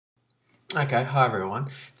Okay, hi everyone.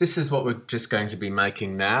 This is what we're just going to be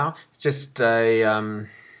making now. Just a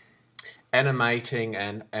animating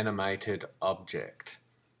an animated object.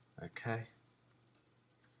 Okay,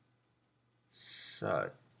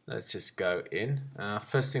 so let's just go in.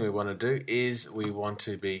 First thing we want to do is we want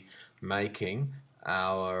to be making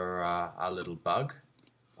our little bug.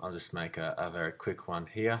 I'll just make a very quick one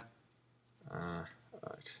here.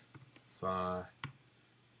 Right, five.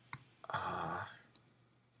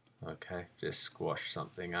 Okay, just squash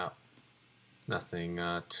something up. Nothing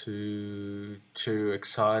too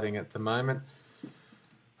exciting at the moment.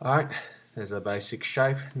 All right, there's a basic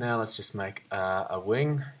shape. Now let's just make a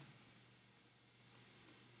wing.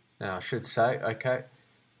 Now I should say, okay,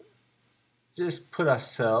 just put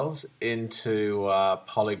ourselves into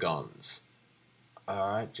polygons. All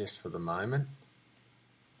right, just for the moment.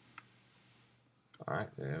 All right,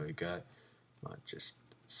 there we go. Might just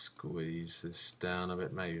squeeze this down a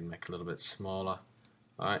bit, maybe make it a little bit smaller.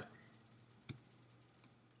 All right.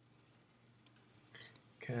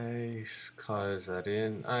 Okay, close that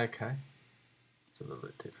in. Okay, it's a little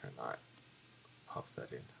bit different. All right, pop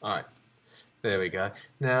that in. All right, there we go.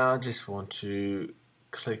 Now I just want to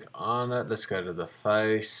click on it. Let's go to the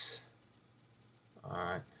face. All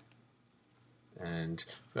right, and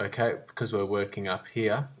okay, because we're working up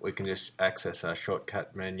here, we can just access our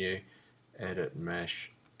shortcut menu, edit mesh,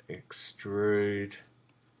 extrude.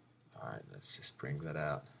 All right, let's just bring that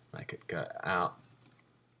out, make it go out.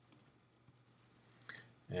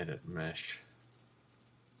 Edit mesh,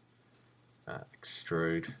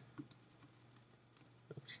 extrude.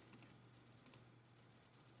 Oops.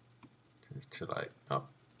 Too late. Oh,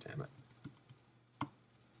 damn it.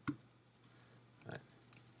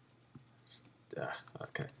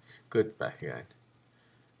 Okay, good. Back again.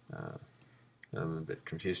 I'm a bit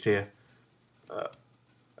confused here.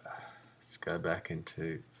 Let's go back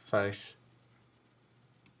into face,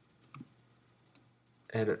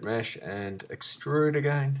 edit mesh, and extrude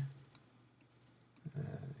again.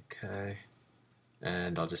 Okay,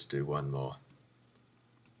 and I'll just do one more.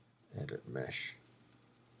 Edit mesh,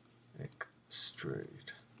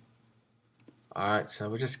 extrude. Alright, so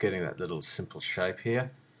we're just getting that little simple shape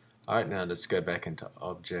here. Alright, now let's go back into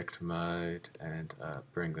object mode and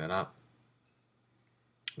bring that up.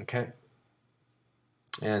 Okay,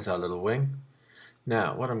 there's our little wing.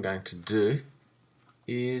 Now what I'm going to do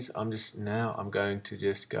is I'm going to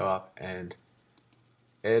just go up and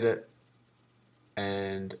edit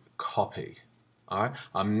and copy. Alright,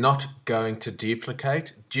 I'm not going to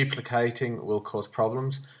duplicate. Duplicating will cause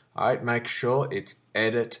problems. Alright, make sure it's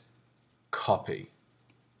edit, copy.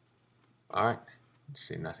 Alright,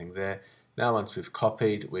 see nothing there. Now once we've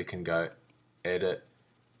copied, we can go edit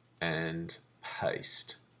and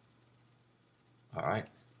paste. Alright,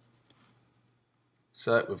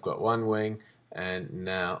 so we've got one wing and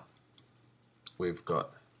now we've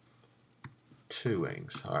got two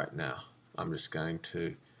wings. Alright, now I'm just going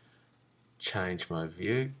to change my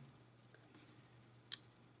view.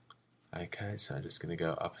 Okay, so I'm just going to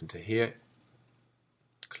go up into here,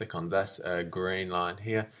 click on this green line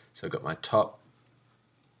here. So I've got my top.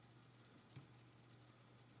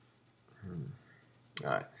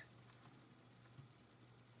 Alright,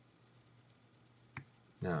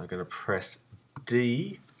 now I'm going to press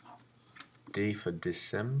D for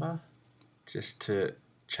December, just to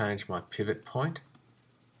change my pivot point.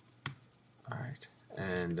 Alright,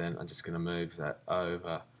 and then I'm just going to move that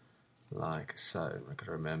over like so. I've got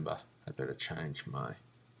to remember I better change my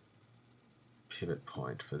pivot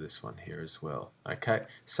point for this one here as well. Okay,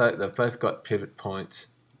 so they've both got pivot points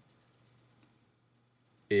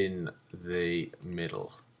in the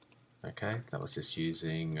middle. Okay, that was just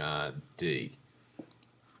using D.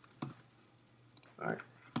 Alright,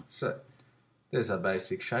 so there's our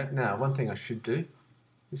basic shape. Now one thing I should do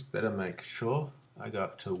is better make sure I go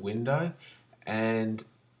up to Window and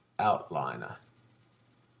Outliner.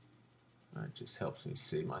 It just helps me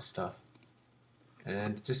see my stuff.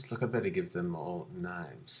 And just look, I better give them all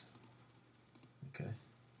names. Okay.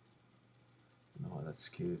 No, that's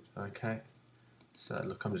cute. Okay. So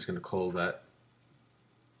look, I'm just going to call that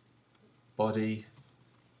body.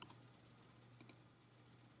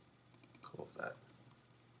 Call that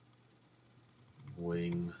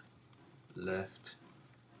wing left.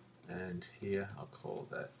 And here I'll call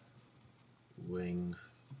that wing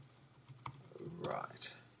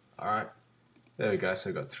right. Alright. There we go.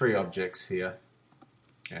 So I've got three objects here.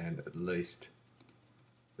 And at least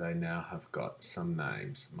they now have got some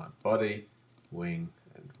names. My body, wing,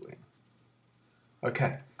 and wing.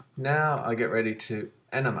 Okay, now I get ready to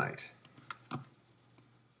animate.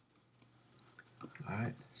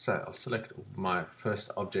 Alright, So I'll select my first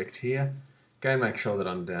object here. Again, make sure that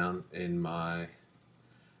I'm down in my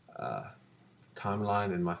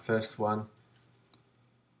timeline in my first one.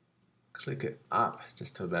 Click it up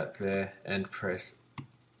just to about there and press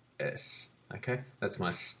S. Okay, that's my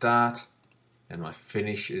start, and my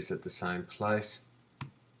finish is at the same place.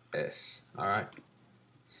 S. Alright,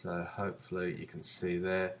 so hopefully you can see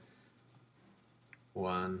there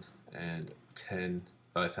 1 and 10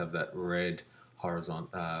 both have that red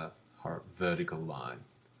horizontal vertical line.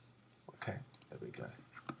 Okay, there we go.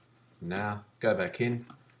 Now go back in,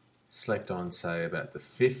 select on say about the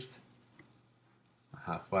 5th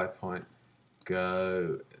halfway point,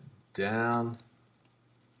 go down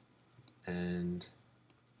and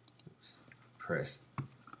press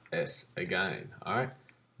S again. Alright,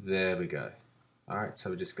 there we go. Alright, so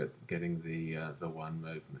we're just getting the one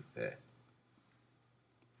movement there.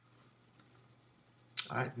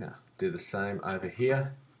 Alright, now do the same over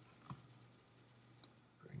here.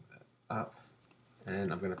 Bring that up,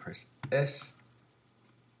 and I'm going to press S.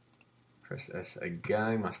 Press S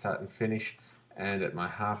again, my start and finish, and at my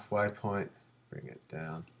halfway point, bring it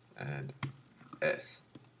down and S.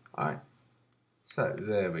 Alright, so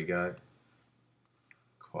there we go.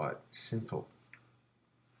 Quite simple.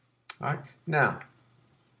 Alright, now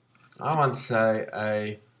I want say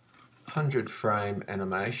a 100 frame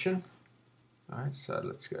animation. Alright, so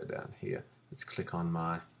let's go down here. Let's click on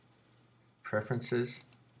my preferences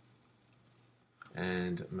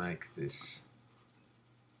and make this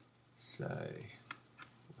say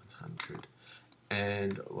 100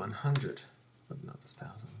 and 100, but not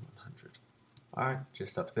 1,000, 100. Alright,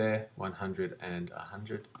 just up there, 100 and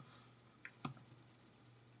 100.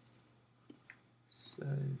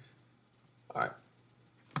 Save. Alright,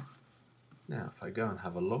 now if I go and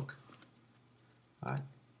have a look, alright,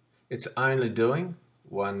 it's only doing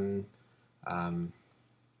one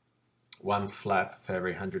flap for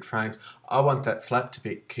every 100 frames. I want that flap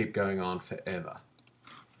to keep going on forever.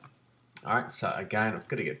 Alright, so again, I've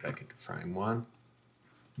got to get back into frame 1.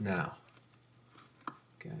 Now,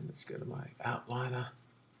 again, let's go to my outliner,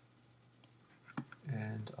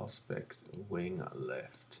 and I'll spec wing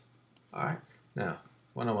left. Alright, now,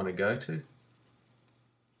 what I want to go to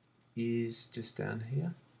is just down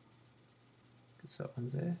here. It's that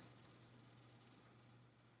one there.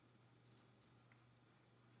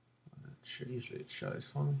 Usually it shows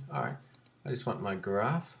for me. Alright, I just want my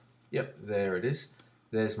graph. Yep, there it is.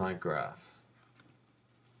 There's my graph.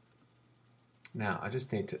 Now I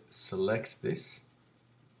just need to select this,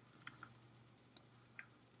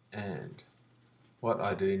 and what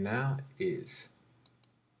I do now is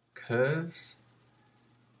curves,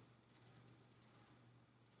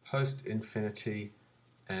 post infinity,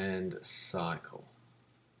 and cycle.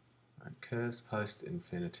 Right, curves, post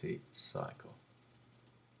infinity, cycle.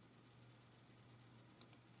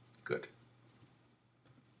 Good.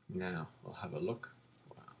 Now we'll have a look.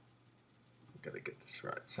 Wow, I've got to get this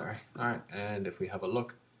right, sorry. Alright, and if we have a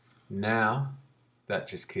look, now that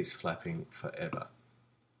just keeps flapping forever.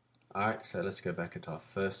 Alright, so let's go back into our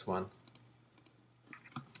first one.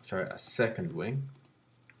 Sorry, our second wing.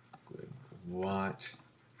 White.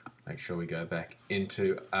 Make sure we go back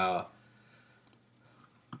into our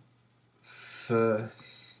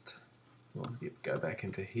first. Well, go back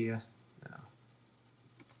into here.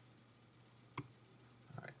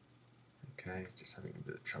 Okay, just having a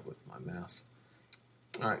bit of trouble with my mouse.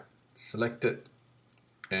 Alright, select it,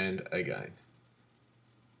 and again,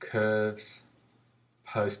 curves,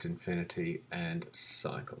 post infinity, and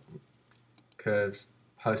cycle. Curves,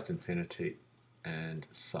 post infinity, and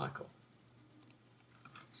cycle.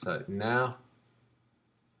 So now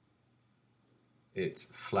it's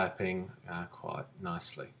flapping quite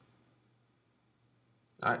nicely.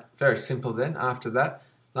 Alright, very simple then. After that,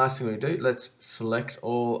 last thing we do, let's select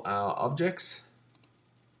all our objects,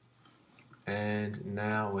 and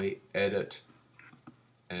now we edit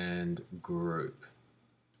and group.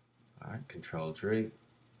 Alright, Control G.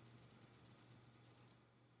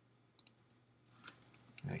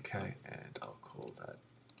 Okay, and I'll call that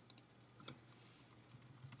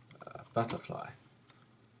butterfly.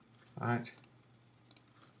 Alright,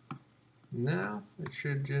 now it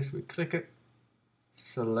should just, we click it,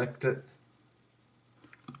 select it.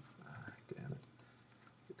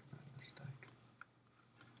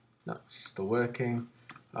 No, still working.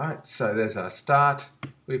 Alright, so there's our start.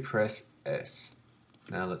 We press S.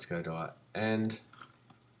 Now let's go to our end.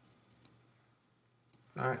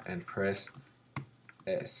 Alright, and press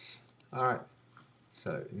S. Alright,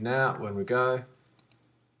 so now when we go,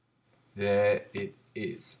 there it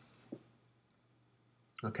is.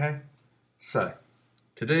 Okay, so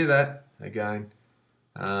to do that, again,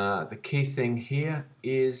 The key thing here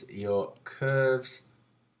is your curves,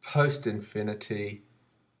 post infinity,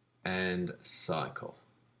 and cycle.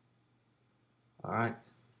 All right,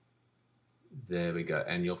 there we go.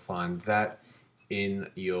 And you'll find that in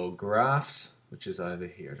your graphs, which is over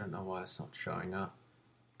here. I don't know why it's not showing up,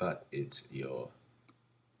 but it's your,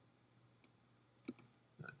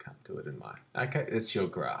 I can't do it in my, okay, it's your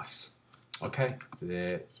graphs. Okay,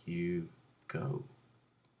 there you go.